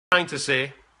Trying to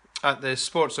say at the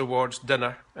Sports Awards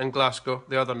dinner in Glasgow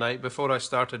the other night, before I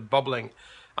started bubbling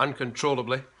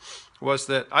uncontrollably, was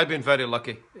that I've been very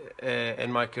lucky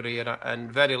in my career, and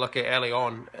very lucky early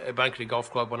on at Bankery Golf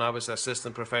Club when I was the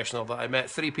assistant professional, that I met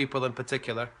three people in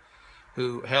particular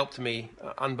who helped me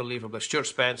unbelievably. Stuart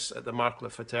Spence at the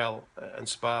Marcliffe Hotel and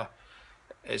Spa.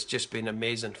 It's just been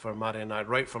amazing for Mary and I.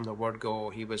 Right from the word go,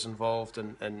 he was involved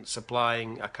in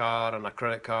supplying a car and a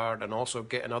credit card, and also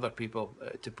getting other people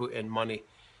to put in money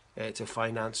to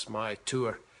finance my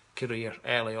tour career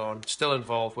early on. Still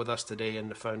involved with us today in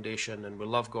the foundation, and we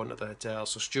love going to the hotel.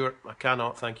 So Stuart, I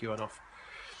cannot thank you enough.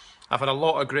 I've had a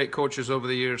lot of great coaches over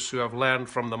the years who I've learned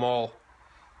from them all,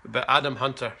 but Adam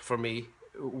Hunter, for me,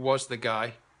 was the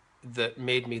guy that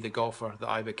made me the golfer that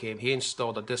I became. He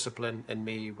installed a discipline in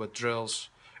me with drills,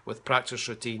 with practice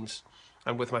routines,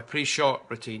 and with my pre-shot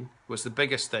routine was the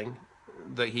biggest thing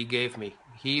that he gave me.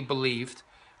 He believed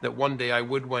that one day I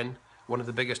would win one of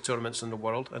the biggest tournaments in the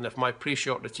world, and if my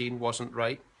pre-shot routine wasn't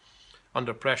right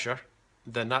under pressure,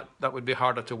 then that would be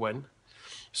harder to win.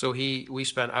 So we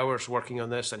spent hours working on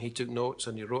this, and he took notes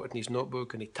and he wrote it in his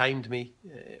notebook, and he timed me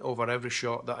over every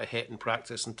shot that I hit in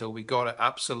practice until we got it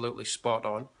absolutely spot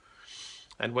on.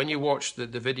 And when you watch the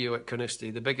video at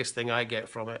Carnoustie, the biggest thing I get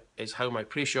from it is how my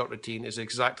pre-shot routine is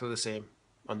exactly the same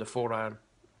on the 4-iron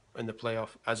in the playoff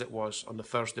as it was on the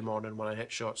Thursday morning when I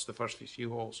hit shots the first few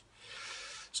holes.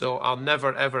 So I'll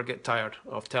never ever get tired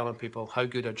of telling people how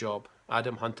good a job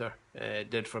Adam Hunter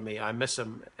did for me. I miss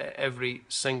him every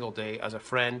single day as a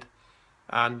friend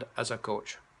and as a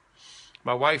coach.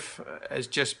 My wife has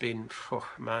just been, oh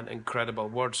man, incredible.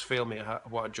 Words fail me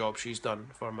what a job she's done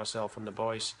for myself and the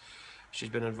boys. She's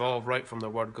been involved right from the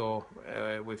word go.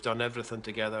 We've done everything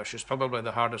together. She's probably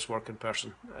the hardest working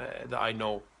person that I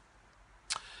know.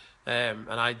 And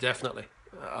I definitely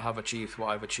have achieved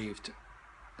what I've achieved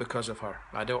because of her.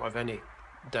 I don't have any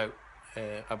doubt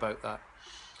about that.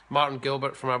 Martin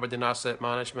Gilbert from Aberdeen Asset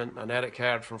Management and Eric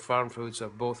Herd from Farm Foods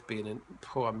have both been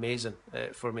amazing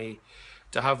for me.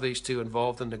 To have these two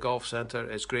involved in the golf centre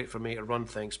is great for me to run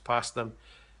things past them.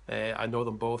 I know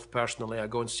them both personally. I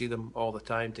go and see them all the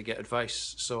time to get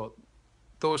advice. So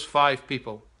those five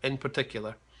people in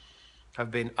particular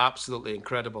have been absolutely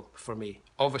incredible for me.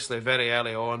 Obviously, very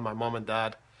early on, my mum and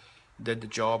dad did the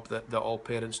job that all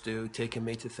parents do, taking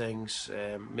me to things,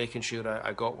 making sure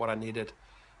I got what I needed.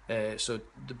 So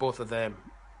both of them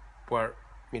were,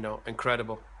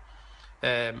 incredible.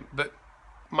 But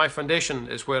my foundation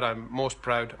is where I'm most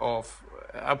proud of.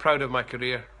 I'm proud of my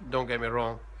career, don't get me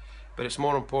wrong. But it's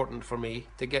more important for me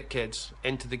to get kids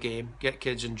into the game, get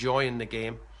kids enjoying the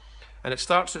game. And it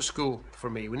starts at school for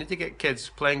me. We need to get kids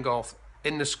playing golf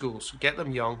in the schools, get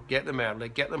them young, get them early,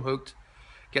 get them hooked,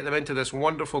 get them into this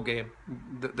wonderful game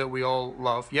that we all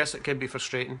love. Yes, it can be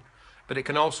frustrating, but it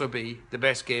can also be the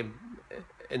best game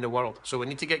in the world. So we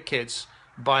need to get kids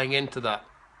buying into that,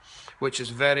 which is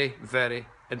very, very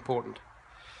important.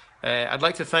 I'd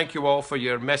like to thank you all for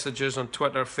your messages on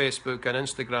Twitter, Facebook and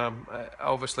Instagram.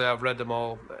 Obviously, I've read them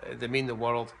all. They mean the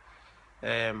world.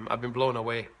 I've been blown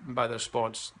away by the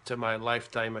response to my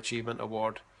Lifetime Achievement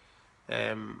Award.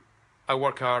 I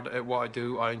work hard at what I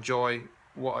do. I enjoy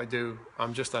what I do.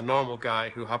 I'm just a normal guy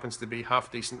who happens to be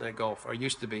half decent at golf, or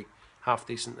used to be half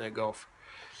decent at golf.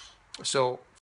 So